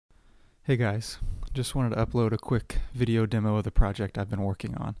Hey guys, just wanted to upload a quick video demo of the project I've been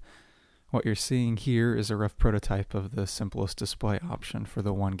working on. What you're seeing here is a rough prototype of the simplest display option for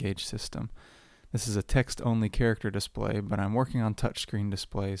the OneGauge system. This is a text-only character display, but I'm working on touchscreen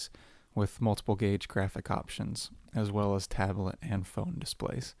displays with multiple gauge graphic options, as well as tablet and phone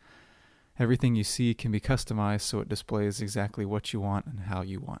displays. Everything you see can be customized so it displays exactly what you want and how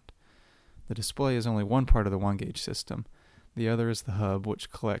you want. The display is only one part of the OneGauge system. The other is the hub,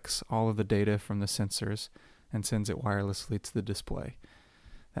 which collects all of the data from the sensors and sends it wirelessly to the display.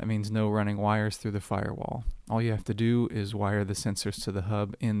 That means no running wires through the firewall. All you have to do is wire the sensors to the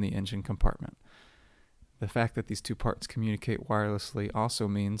hub in the engine compartment. The fact that these two parts communicate wirelessly also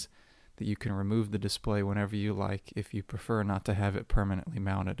means that you can remove the display whenever you like if you prefer not to have it permanently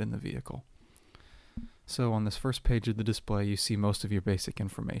mounted in the vehicle. So on this first page of the display, you see most of your basic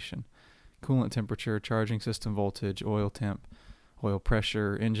information. Coolant temperature, charging system voltage, oil temp, oil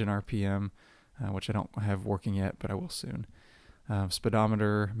pressure, engine RPM, which I don't have working yet, but I will soon.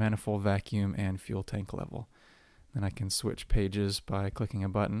 Speedometer, manifold vacuum, and fuel tank level. Then I can switch pages by clicking a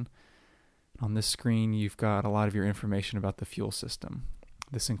button. On this screen, you've got a lot of your information about the fuel system.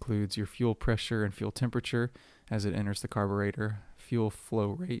 This includes your fuel pressure and fuel temperature as it enters the carburetor, fuel flow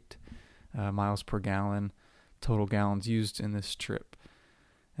rate, miles per gallon, total gallons used in this trip.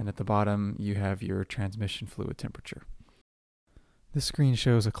 And at the bottom, you have your transmission fluid temperature. This screen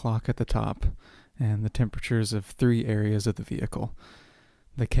shows a clock at the top and the temperatures of 3 areas of the vehicle.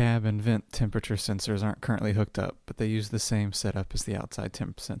 The cab and vent temperature sensors aren't currently hooked up, but they use the same setup as the outside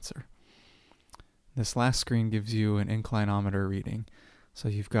temp sensor. This last screen gives you an inclinometer reading, so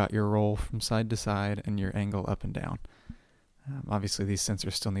you've got your roll from side to side and your angle up and down. Obviously, these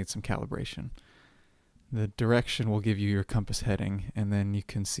sensors still need some calibration. The direction will give you your compass heading, and then you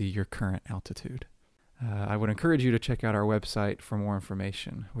can see your current altitude. I would encourage you to check out our website for more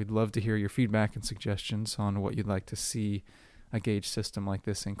information. We'd love to hear your feedback and suggestions on what you'd like to see a gauge system like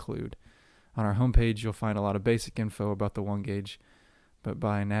this include. On our homepage, you'll find a lot of basic info about the OneGauge, but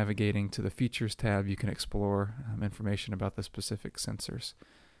by navigating to the Features tab, you can explore information about the specific sensors.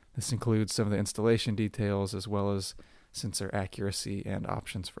 This includes some of the installation details as well as sensor accuracy and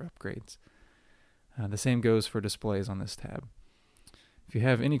options for upgrades. The same goes for displays on this tab. If you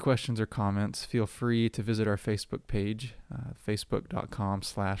have any questions or comments, feel free to visit our Facebook page,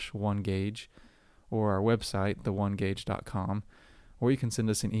 facebook.com/OneGauge, or our website, theonegauge.com, or you can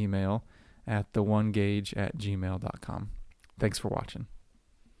send us an email at theonegauge@gmail.com. Thanks for watching.